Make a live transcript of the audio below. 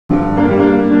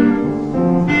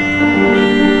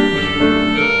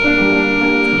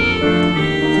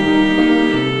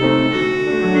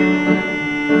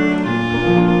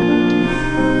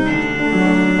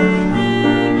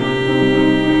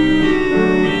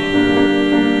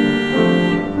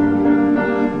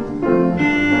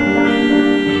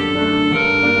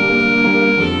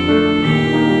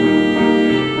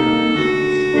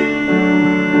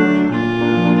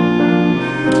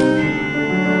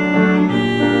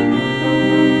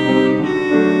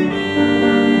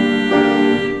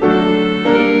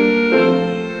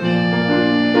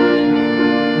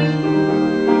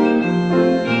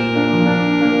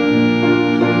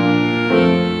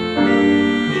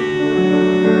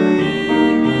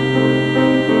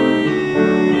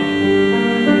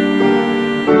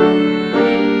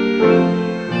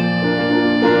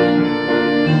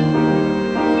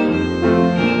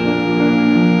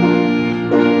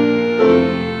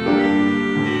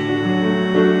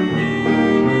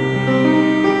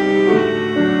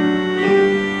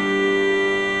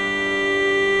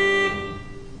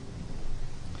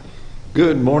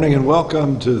Good morning and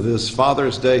welcome to this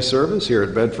Father's Day service here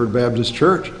at Bedford Baptist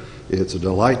Church. It's a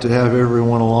delight to have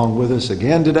everyone along with us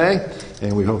again today,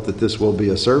 and we hope that this will be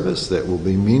a service that will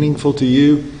be meaningful to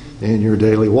you in your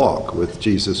daily walk with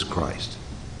Jesus Christ.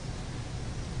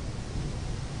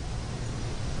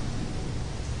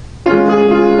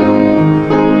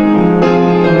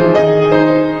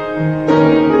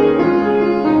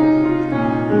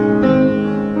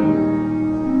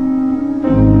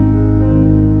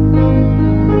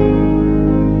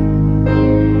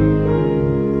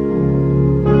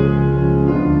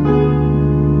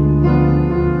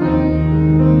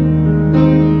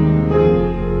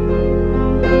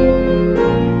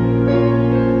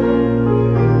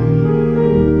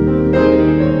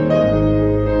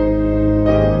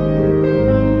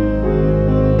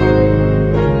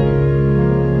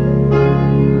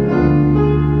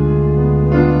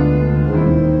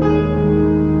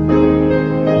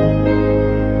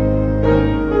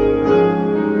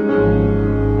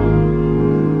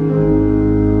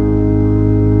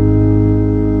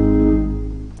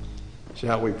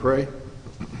 Shall we pray?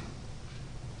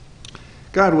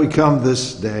 God, we come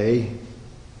this day,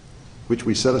 which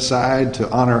we set aside to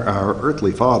honor our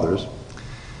earthly fathers,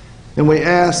 and we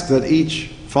ask that each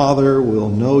father will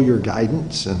know your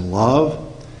guidance and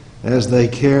love as they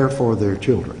care for their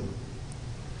children.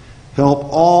 Help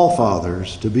all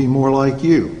fathers to be more like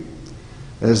you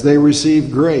as they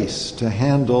receive grace to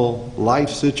handle life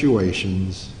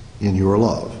situations in your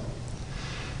love.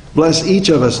 Bless each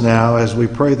of us now as we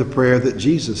pray the prayer that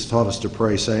Jesus taught us to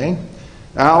pray, saying,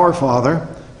 Our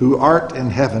Father, who art in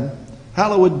heaven,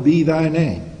 hallowed be thy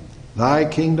name. Thy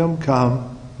kingdom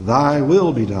come, thy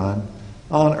will be done,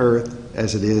 on earth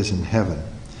as it is in heaven.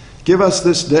 Give us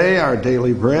this day our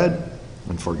daily bread,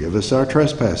 and forgive us our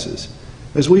trespasses,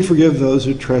 as we forgive those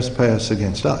who trespass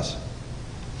against us.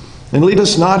 And lead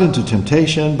us not into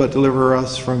temptation, but deliver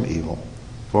us from evil.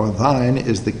 For thine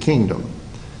is the kingdom,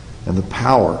 and the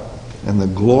power, and the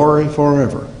glory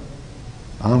forever.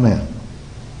 Amen.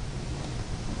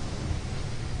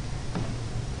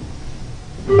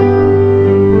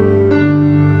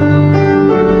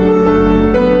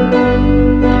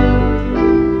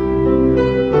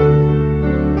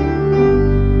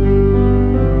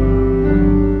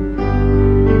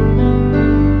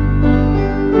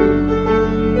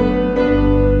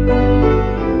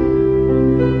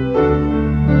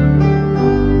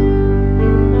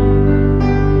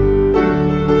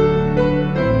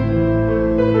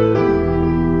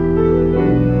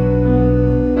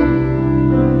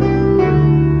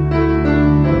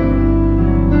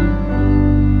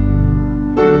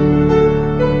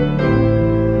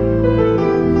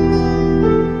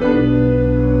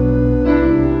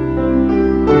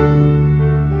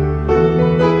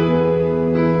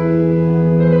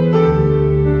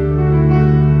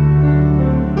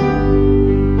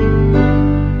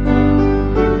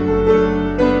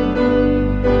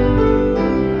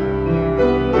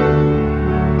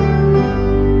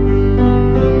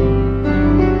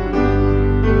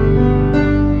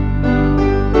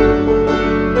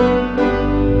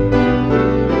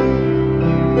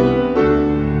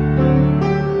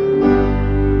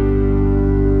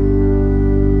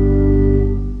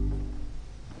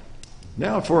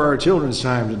 Now for our children's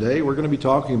time today, we're going to be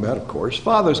talking about, of course,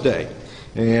 Father's Day.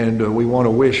 And we want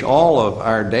to wish all of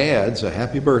our dads a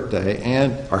happy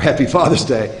birthday or happy Father's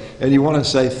Day. And you want to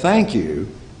say thank you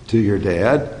to your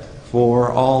dad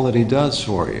for all that he does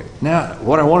for you. Now,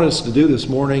 what I want us to do this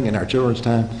morning in our children's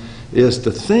time is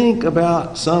to think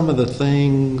about some of the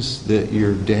things that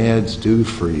your dads do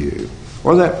for you.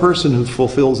 Or that person who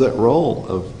fulfills that role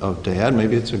of dad.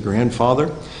 Maybe it's a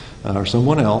grandfather or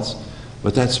someone else.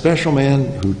 But that special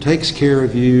man who takes care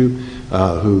of you,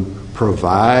 who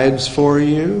provides for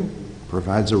you,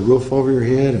 provides a roof over your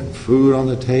head and food on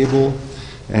the table,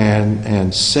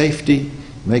 and safety,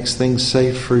 makes things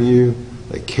safe for you.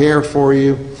 They care for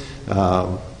you.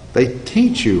 They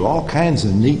teach you all kinds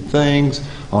of neat things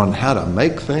on how to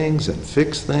make things and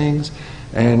fix things.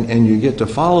 And you get to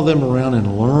follow them around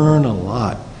and learn a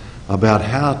lot about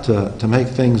how to make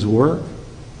things work.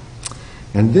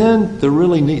 And then the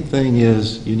really neat thing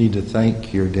is you need to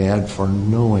thank your dad for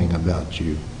knowing about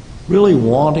you, really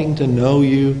wanting to know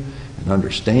you and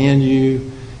understand you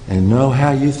and know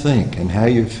how you think and how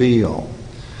you feel.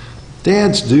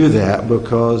 Dads do that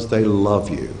because they love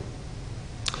you.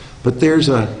 But there's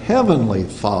a heavenly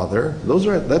Father.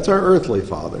 That's our earthly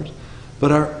fathers.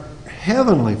 But our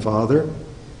heavenly Father,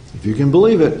 if you can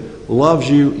believe it, loves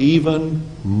you even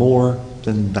more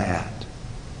than that.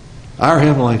 Our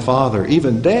Heavenly Father,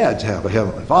 even dads have a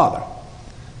Heavenly Father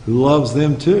who loves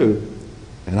them too,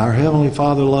 And our Heavenly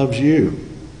Father loves you.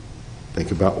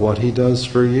 Think about what He does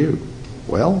for you.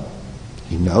 Well,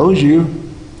 He knows you.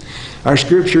 Our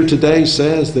scripture today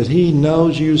says that He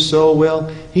knows you so well,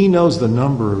 He knows the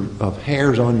number of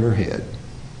hairs on your head.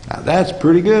 Now, that's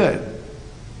pretty good.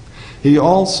 He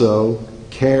also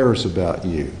cares about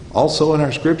you. Also in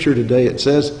our scripture today it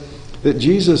says that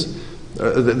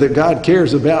that God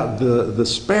cares about the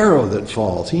sparrow that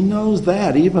falls. He knows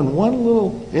that. Even one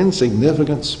little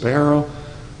insignificant sparrow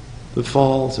that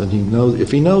falls, and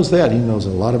if He knows that, He knows a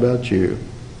lot about you.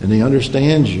 And He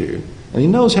understands you. And He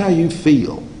knows how you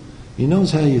feel. He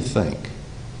knows how you think.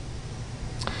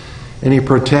 And He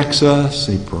protects us.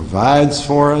 He provides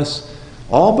for us.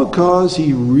 All because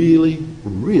He really,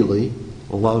 really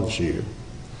loves you.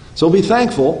 So be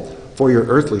thankful for your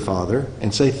earthly father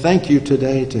and say thank you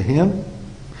today to him.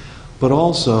 But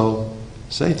also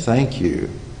say thank you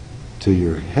to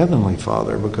your heavenly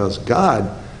Father because God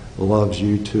loves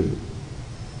you too.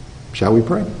 Shall we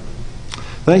pray?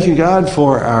 Thank you, God,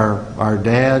 for our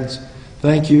dads.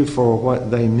 Thank you for what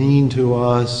they mean to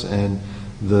us and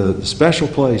the special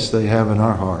place they have in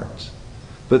our hearts.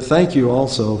 But thank you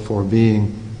also for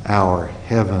being our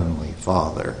Heavenly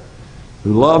Father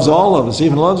who loves all of us,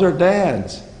 even loves our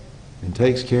dads, and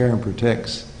takes care and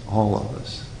protects all of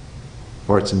us.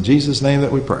 For it's in Jesus' name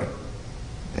that we pray.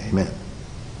 Amen.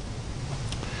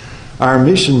 Our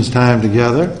missions time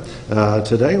together,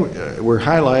 today we're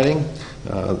highlighting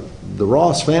the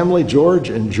Ross family, George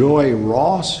and Joy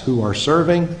Ross, who are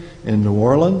serving in New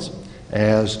Orleans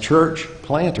as church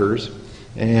planters,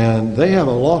 and they have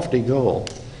a lofty goal.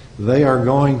 They are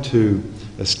going to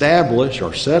establish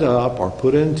or set up or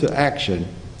put into action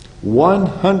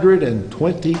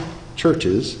 120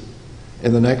 churches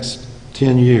in the next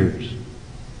 10 years.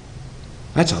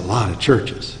 That's a lot of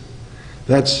churches.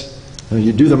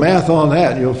 You do the math on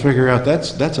that, and you'll figure out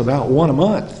that's about one a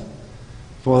month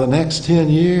for the next 10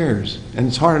 years. And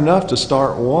it's hard enough to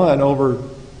start one over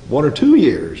 1 or 2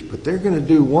 years, but they're going to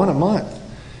do one a month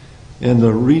in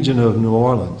the region of New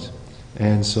Orleans.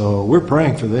 And so we're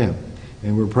praying for them.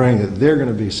 And we're praying that they're going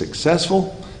to be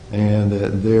successful and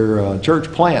that their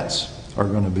church plants are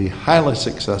going to be highly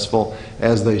successful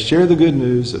as they share the good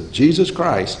news of Jesus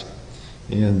Christ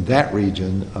in that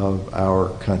region of our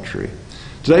country.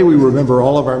 Today we remember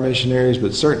all of our missionaries,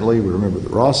 but certainly we remember the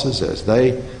Rosses as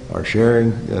they are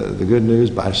sharing the good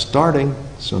news by starting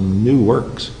some new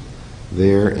works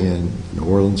there in New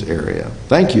Orleans area.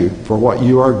 Thank you for what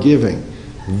you are giving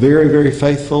very, very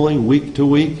faithfully week to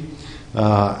week.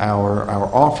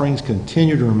 Our offerings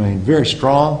continue to remain very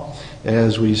strong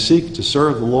as we seek to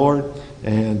serve the Lord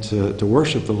and to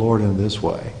worship the Lord in this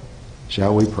way.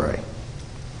 Shall we pray?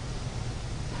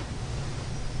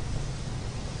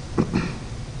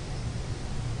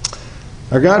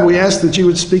 Our God, we ask that you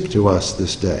would speak to us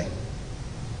this day.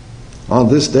 On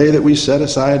this day that we set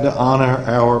aside to honor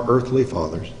our earthly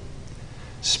fathers,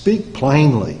 speak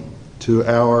plainly to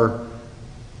our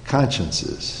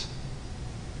consciences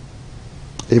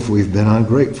if we've been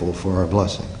ungrateful for our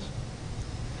blessings.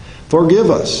 Forgive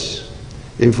us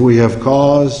if we have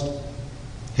caused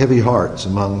heavy hearts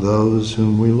among those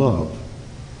whom we love.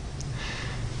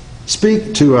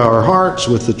 Speak to our hearts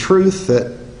with the truth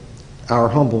that our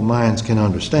humble minds can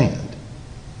understand.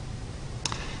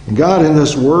 And God, in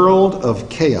this world of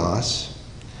chaos,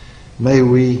 may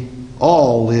we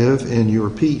all live in your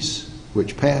peace,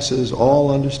 which passes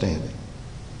all understanding.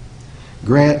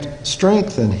 Grant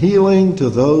strength and healing to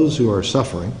those who are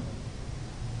suffering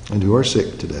and who are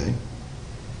sick today.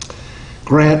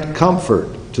 Grant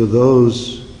comfort to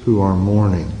those who are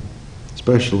mourning,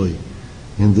 especially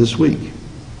in this week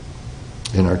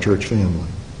in our church family.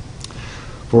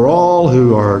 For all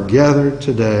who are gathered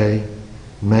today,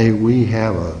 may we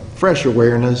have a fresh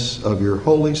awareness of your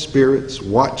Holy Spirit's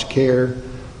watch care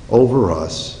over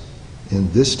us in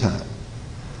this time.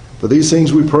 For these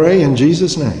things we pray in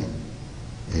Jesus' name.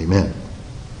 Amen.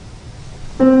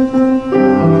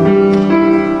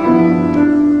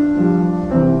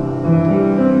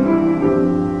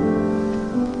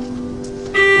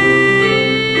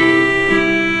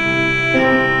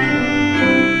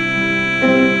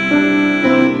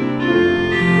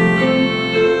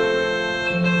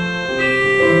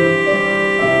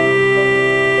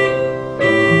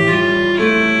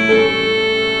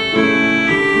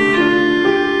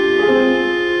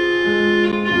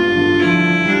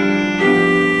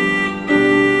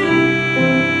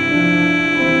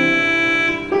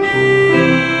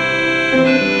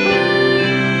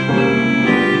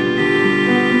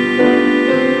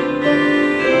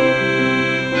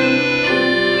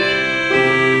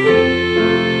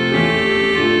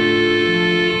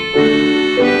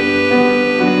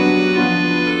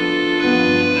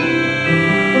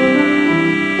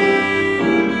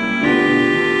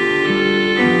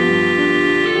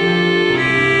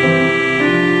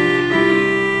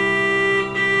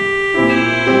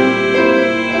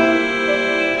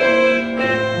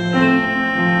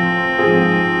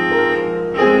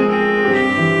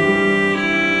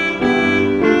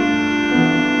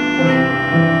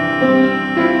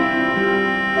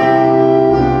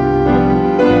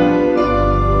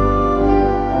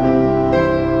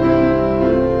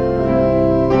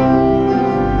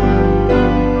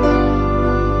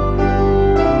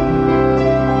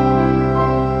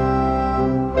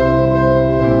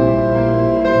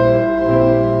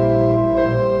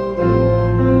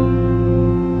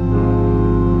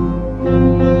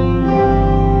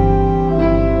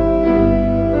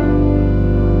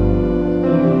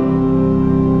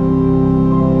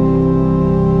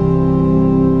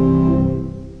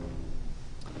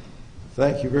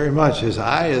 very much. His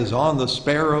eye is on the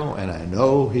sparrow, and I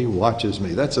know he watches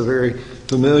me. That's a very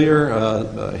familiar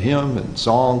hymn and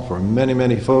song for many,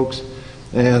 many folks.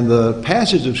 And the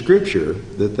passage of Scripture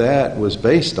that was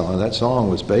based on, that song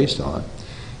was based on,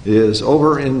 is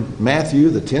over in Matthew,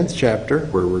 the 10th chapter,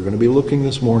 where we're going to be looking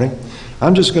this morning.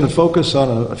 I'm just going to focus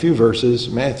on a few verses.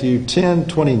 Matthew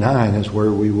 10:29 is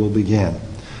where we will begin.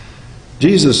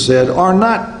 Jesus said, "Are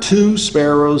not 2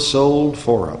 sparrows sold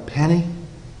for a penny?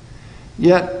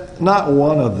 Yet not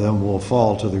one of them will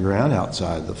fall to the ground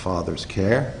outside the Father's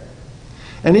care.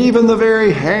 And even the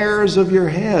very hairs of your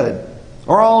head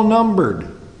are all numbered.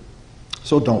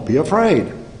 So don't be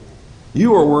afraid.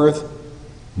 You are worth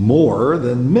more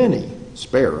than many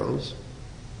sparrows."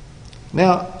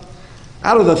 Now,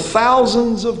 out of the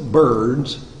thousands of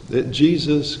birds that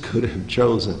Jesus could have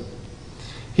chosen,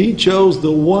 he chose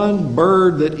the one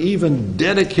bird that even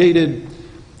dedicated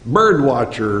bird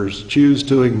watchers choose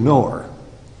to ignore,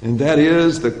 and that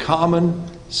is the common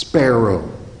sparrow.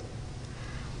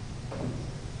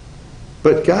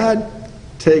 But God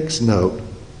takes note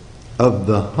of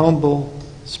the humble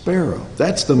sparrow.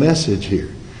 That's the message here.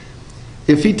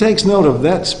 If he takes note of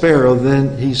that sparrow,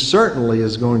 then he certainly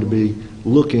is going to be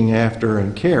looking after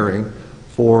and caring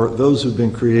for those who've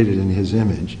been created in his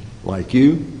image, like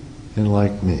you and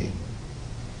like me.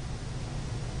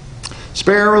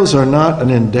 Sparrows are not an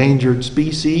endangered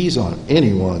species on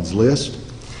anyone's list.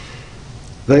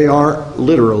 They are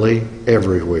literally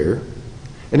everywhere.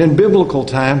 And in biblical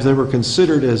times, they were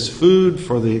considered as food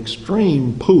for the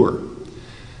extreme poor,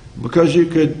 because you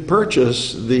could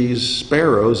purchase these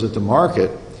sparrows at the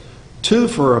market 2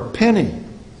 for a penny.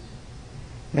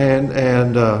 And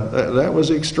that was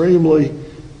extremely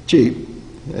cheap.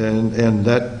 And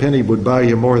that penny would buy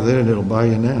you more then than it'll buy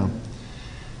you now.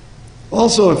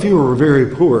 Also, if you were very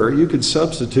poor, you could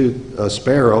substitute a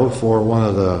sparrow for one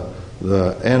of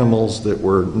the animals that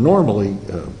were normally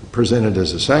presented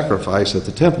as a sacrifice at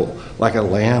the temple, like a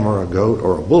lamb or a goat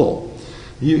or a bull.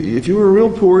 If you were real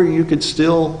poor, you could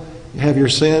still have your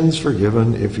sins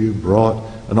forgiven if you brought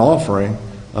an offering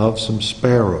of some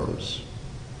sparrows.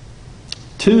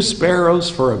 2 sparrows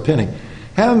for a penny.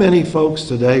 How many folks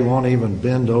today won't even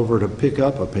bend over to pick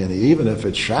up a penny, even if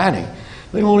it's shiny?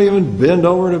 They won't even bend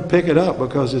over to pick it up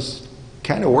because it's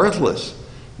kind of worthless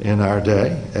in our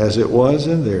day, as it was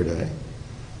in their day.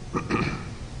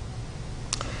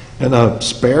 And a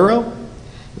sparrow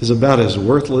is about as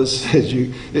worthless as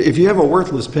you... If you have a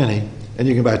worthless penny, and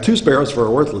you can buy 2 sparrows for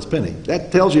a worthless penny,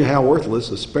 that tells you how worthless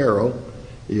a sparrow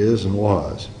is and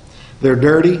was. They're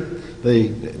dirty. They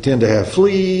tend to have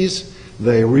fleas.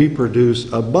 They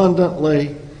reproduce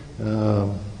abundantly.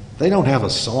 They don't have a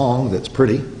song that's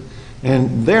pretty.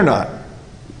 And they're not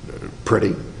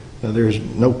pretty. There's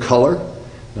no color.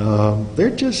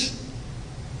 They're just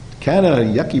kind of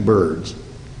yucky birds.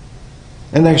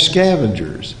 And they're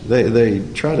scavengers. They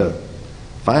try to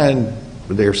find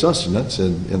their sustenance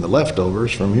in the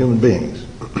leftovers from human beings.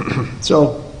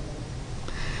 So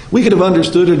we could have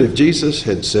understood it if Jesus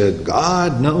had said,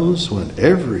 "God knows when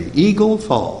every eagle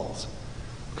falls,"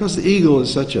 because the eagle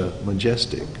is such a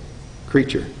majestic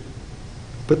creature.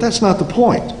 But that's not the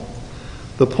point.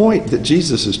 The point that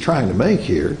Jesus is trying to make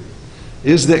here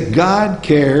is that God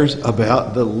cares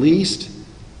about the least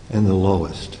and the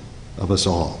lowest of us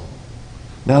all.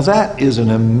 Now that is an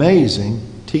amazing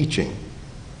teaching.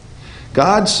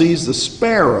 God sees the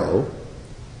sparrow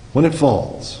when it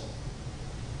falls.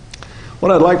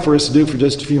 What I'd like for us to do for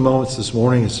just a few moments this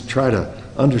morning is to try to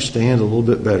understand a little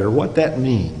bit better what that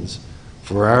means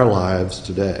for our lives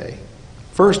today.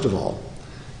 First of all,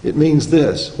 it means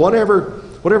this: whatever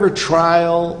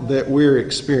trial that we're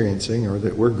experiencing or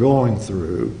that we're going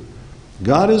through,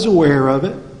 God is aware of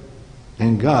it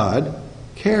and God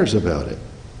cares about it.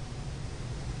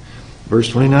 Verse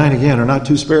 29 again, "Are not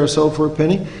 2 sparrows sold for a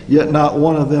penny? Yet not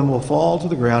one of them will fall to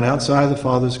the ground outside the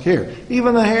Father's care.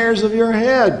 Even the hairs of your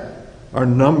head are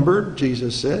numbered,"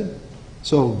 Jesus said.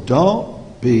 So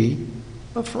don't be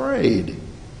afraid.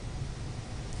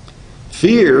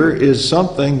 Fear is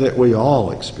something that we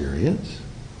all experience.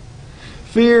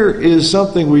 Fear is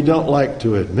something we don't like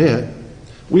to admit.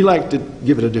 We like to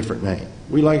give it a different name.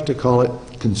 We like to call it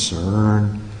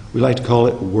concern. We like to call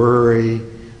it worry.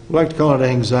 We like to call it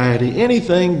anxiety.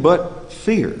 Anything but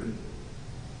fear.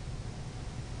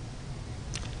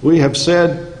 We have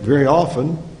said very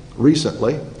often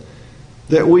recently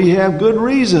that we have good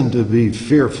reason to be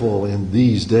fearful in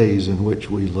these days in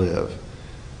which we live.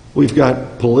 We've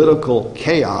got political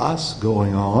chaos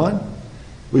going on.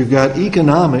 We've got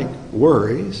economic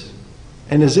worries.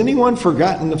 And has anyone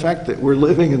forgotten the fact that we're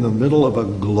living in the middle of a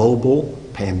global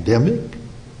pandemic?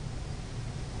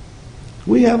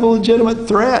 We have a legitimate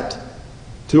threat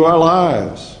to our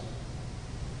lives.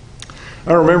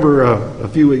 I remember a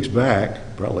few weeks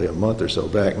back, probably a month or so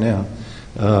back now,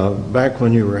 back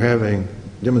when you were having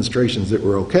demonstrations that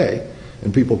were okay,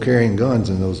 and people carrying guns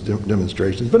in those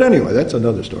demonstrations. But anyway, that's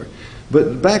another story.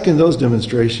 But back in those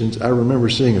demonstrations, I remember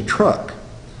seeing a truck.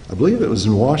 I believe it was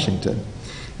in Washington.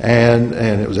 And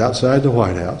it was outside the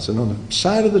White House. And on the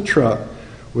side of the truck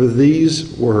were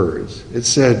these words. It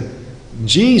said,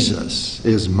 "Jesus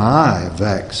is my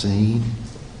vaccine."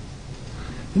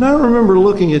 And I remember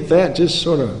looking at that, just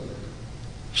sort of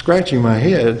scratching my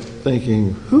head,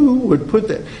 thinking, who would put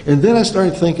that? And then I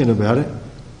started thinking about it.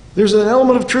 There's an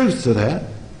element of truth to that,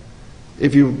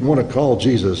 if you want to call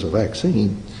Jesus a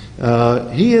vaccine.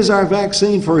 He is our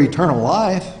vaccine for eternal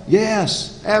life.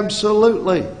 Yes,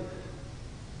 absolutely.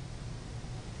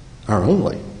 Our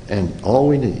only and all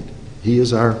we need. He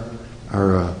is our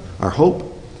hope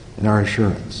and our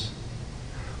assurance.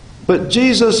 But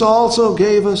Jesus also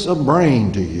gave us a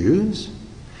brain to use,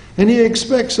 and He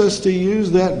expects us to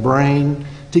use that brain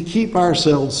to keep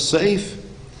ourselves safe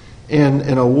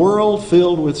in a world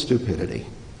filled with stupidity.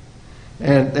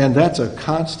 And that's a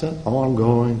constant,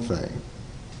 ongoing thing.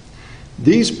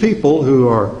 These people who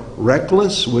are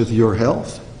reckless with your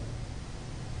health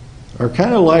are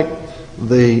kind of like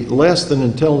the less than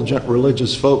intelligent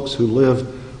religious folks who live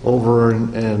over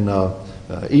in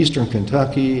eastern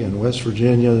Kentucky and West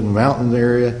Virginia, in the mountain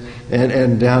area,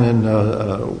 and down in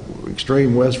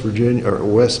extreme West Virginia, or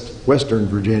western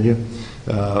Virginia,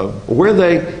 where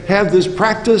they have this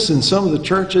practice in some of the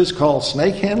churches called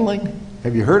snake handling.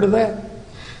 Have you heard of that?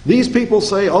 These people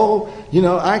say, oh,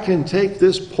 I can take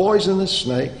this poisonous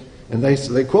snake, and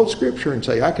they quote Scripture and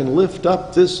say, I can lift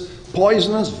up this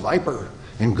poisonous viper,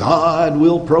 and God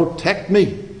will protect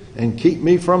me and keep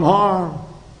me from harm.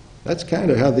 That's kind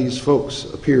of how these folks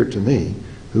appear to me,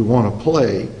 who want to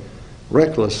play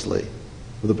recklessly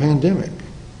with the pandemic.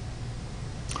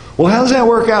 Well, how does that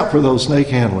work out for those snake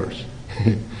handlers?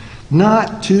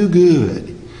 Not too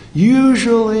good.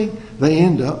 Usually they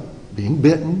end up being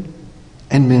bitten,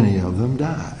 and many of them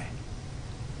die.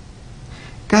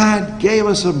 God gave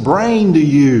us a brain to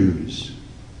use.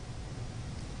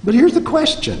 But here's the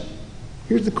question.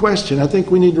 Here's the question I think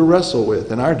we need to wrestle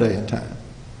with in our day and time.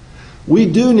 We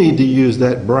do need to use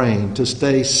that brain to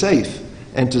stay safe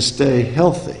and to stay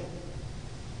healthy.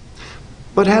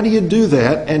 But how do you do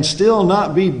that and still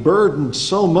not be burdened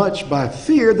so much by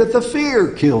fear that the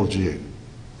fear kills you?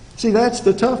 See, that's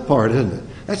the tough part, isn't it?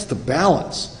 That's the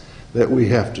balance that we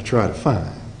have to try to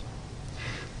find.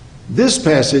 This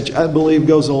passage, I believe,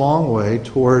 goes a long way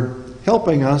toward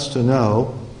helping us to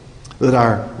know that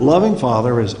our loving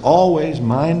Father is always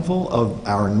mindful of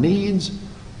our needs,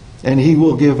 and He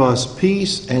will give us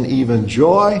peace and even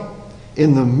joy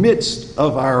in the midst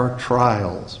of our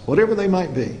trials, whatever they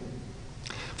might be.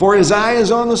 For His eye is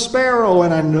on the sparrow,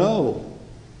 and I know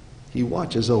He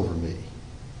watches over me.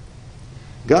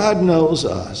 God knows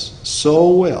us so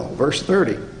well. Verse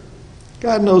 30.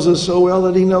 God knows us so well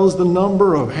that He knows the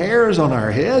number of hairs on our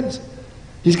heads.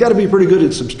 He's got to be pretty good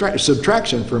at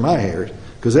subtraction for my hairs,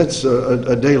 because that's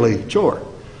a daily chore.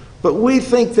 But we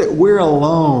think that we're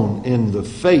alone in the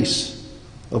face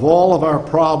of all of our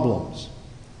problems.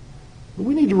 But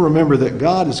we need to remember that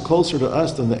God is closer to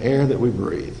us than the air that we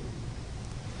breathe.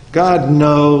 God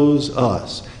knows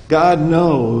us. God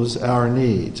knows our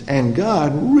needs. And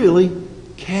God really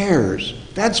cares.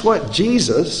 That's what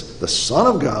Jesus, the Son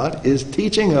of God, is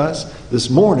teaching us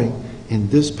this morning in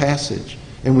this passage.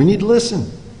 And we need to listen.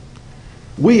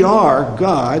 We are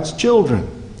God's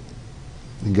children.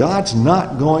 God's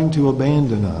not going to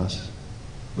abandon us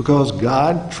because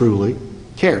God truly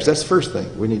cares. That's the first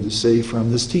thing we need to see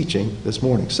from this teaching this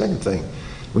morning. Second thing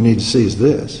we need to see is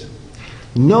this.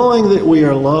 Knowing that we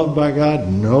are loved by God,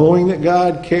 knowing that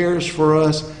God cares for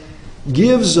us,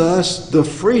 gives us the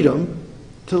freedom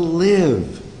to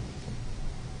live.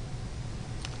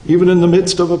 Even in the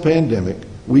midst of a pandemic,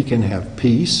 we can have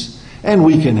peace and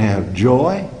we can have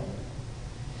joy.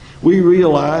 We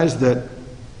realize that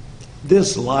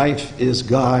this life is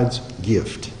God's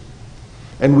gift,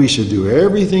 and we should do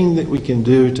everything that we can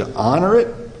do to honor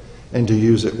it and to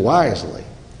use it wisely.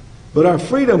 But our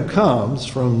freedom comes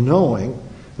from knowing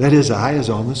that His eye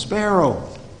is on the sparrow,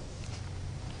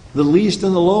 the least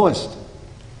and the lowest.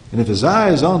 And if His eye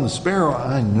is on the sparrow,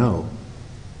 I know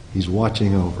He's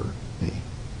watching over me.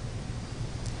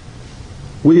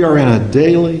 We are in a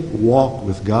daily walk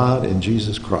with God in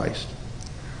Jesus Christ.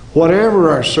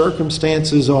 Whatever our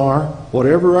circumstances are,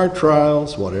 whatever our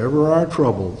trials, whatever our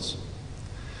troubles,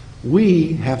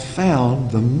 we have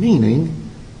found the meaning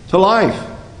to life.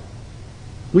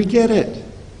 We get it.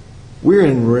 We're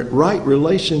in right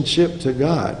relationship to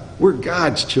God. We're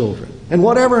God's children. And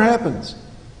whatever happens,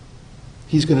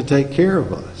 He's going to take care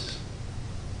of us.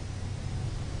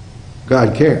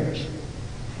 God cares.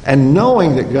 And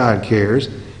knowing that God cares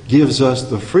gives us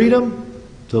the freedom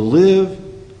to live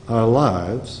our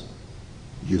lives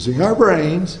using our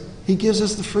brains. He gives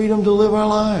us the freedom to live our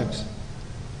lives.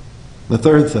 The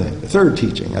third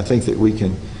teaching I think that we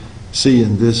can see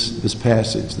in this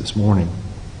passage this morning.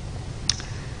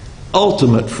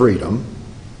 Ultimate freedom.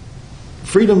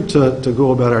 Freedom to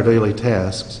go about our daily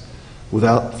tasks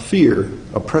without fear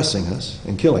oppressing us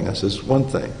and killing us is one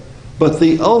thing. But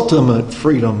the ultimate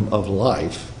freedom of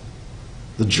life,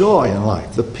 the joy in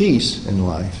life, the peace in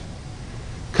life,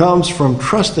 comes from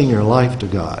trusting your life to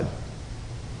God.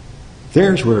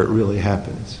 There's where it really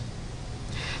happens.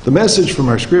 The message from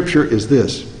our scripture is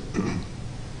this: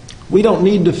 we don't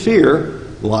need to fear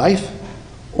life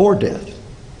or death.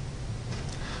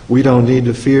 We don't need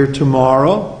to fear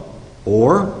tomorrow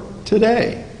or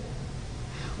today.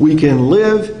 We can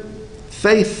live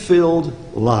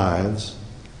faith-filled lives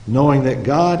knowing that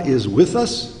God is with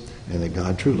us and that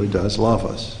God truly does love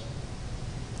us.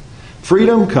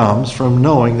 Freedom comes from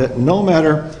knowing that no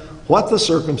matter what the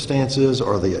circumstances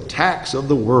or the attacks of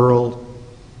the world,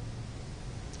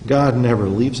 God never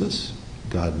leaves us.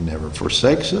 God never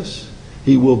forsakes us.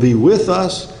 He will be with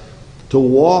us to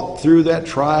walk through that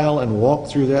trial and walk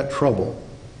through that trouble.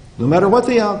 No matter what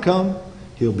the outcome,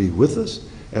 He'll be with us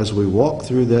as we walk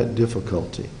through that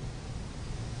difficulty,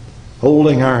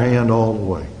 holding our hand all the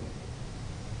way.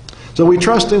 So we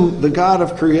trust in the God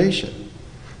of creation,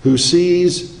 who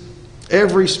sees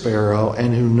every sparrow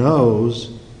and who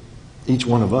knows each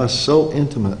one of us so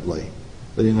intimately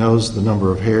that He knows the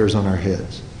number of hairs on our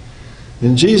heads.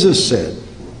 And Jesus said,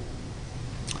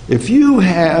 if you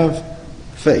have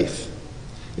faith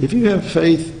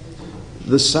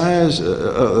the size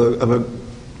of a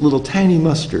little tiny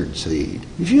mustard seed,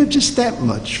 if you have just that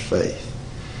much faith,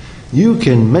 you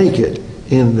can make it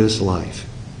in this life.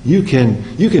 You can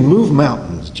move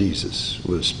mountains, Jesus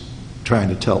was trying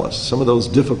to tell us. Some of those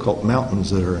difficult mountains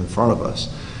that are in front of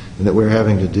us and that we're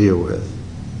having to deal with.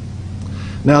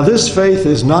 Now, this faith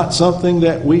is not something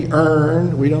that we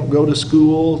earn. We don't go to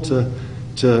school to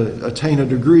attain a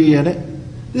degree in it.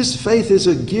 This faith is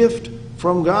a gift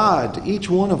from God to each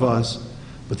one of us.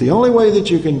 But the only way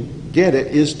that you can get it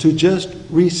is to just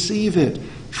receive it.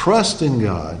 Trust in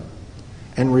God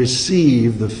and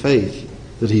receive the faith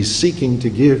that He's seeking to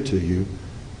give to you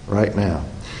right now.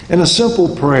 And a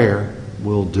simple prayer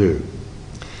will do.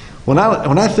 When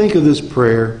I think of this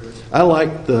prayer, I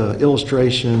like the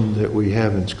illustration that we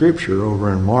have in Scripture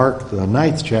over in Mark, the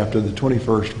 9th chapter, the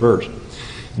 21st verse.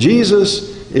 Jesus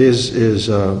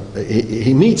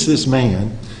he meets this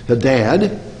man, a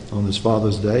dad, on this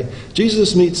Father's Day.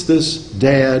 Jesus meets this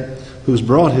dad who's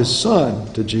brought his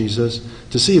son to Jesus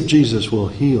to see if Jesus will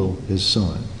heal his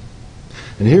son.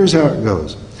 And here's how it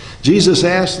goes. Jesus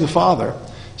asked the father,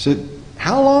 said,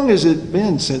 how long has it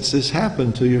been since this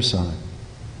happened to your son?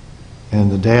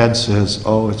 And the dad says,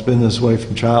 oh, it's been this way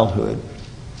from childhood.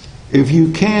 If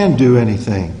you can do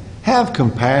anything, have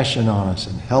compassion on us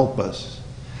and help us.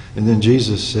 And then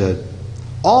Jesus said,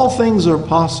 all things are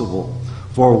possible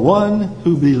for one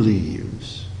who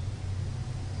believes.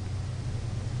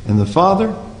 And the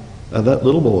father of that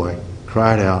little boy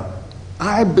cried out,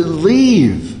 I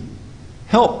believe.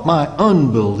 Help my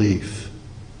unbelief.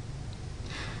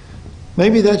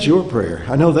 Maybe that's your prayer.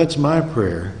 I know that's my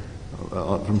prayer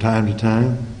from time to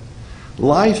time.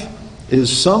 Life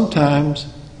is sometimes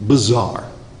bizarre.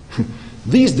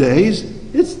 These days,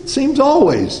 it seems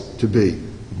always to be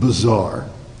bizarre.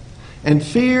 And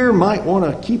fear might want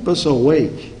to keep us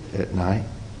awake at night.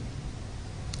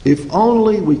 If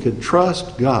only we could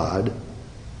trust God,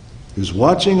 who's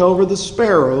watching over the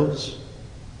sparrows,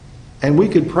 and we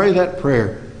could pray that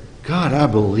prayer, God, I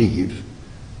believe.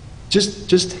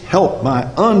 Just help my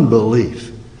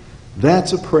unbelief.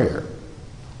 That's a prayer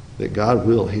that God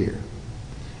will hear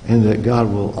and that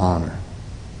God will honor.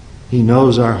 He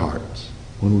knows our hearts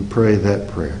when we pray that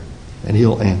prayer, and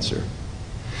He'll answer.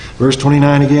 Verse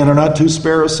 29 again, are not 2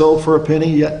 sparrows sold for a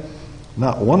penny, yet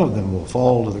not one of them will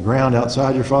fall to the ground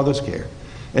outside your Father's care.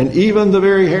 And even the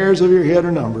very hairs of your head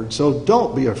are numbered. So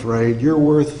don't be afraid. You're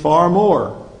worth far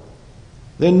more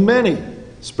than many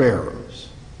sparrows.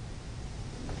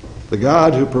 The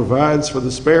God who provides for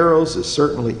the sparrows is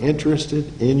certainly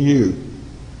interested in you.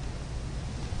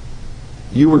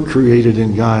 You were created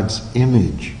in God's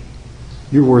image.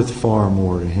 You're worth far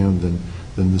more to Him than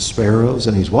the sparrows,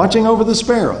 and He's watching over the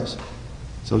sparrows.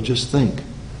 So just think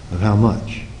of how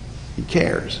much He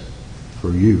cares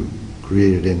for you,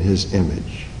 created in His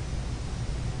image.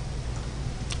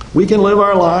 We can live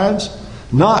our lives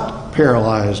not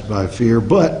paralyzed by fear,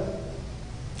 but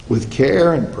with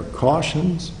care and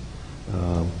precautions.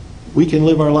 We can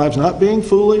live our lives not being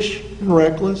foolish and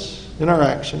reckless in our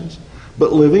actions,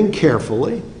 but living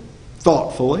carefully,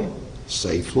 thoughtfully,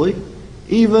 safely,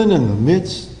 even in the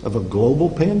midst of a global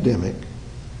pandemic,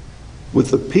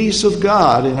 with the peace of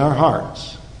God in our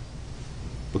hearts,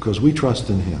 because we trust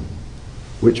in Him,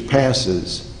 which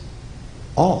passes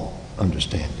all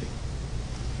understanding.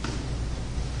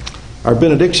 Our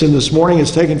benediction this morning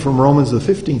is taken from Romans, the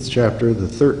 15th chapter, the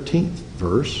 13th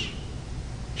verse.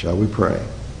 Shall we pray?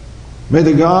 May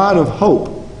the God of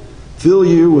hope fill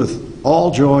you with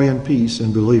all joy and peace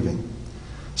in believing,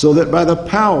 so that by the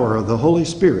power of the Holy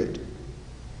Spirit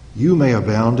you may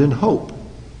abound in hope.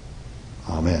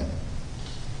 Amen.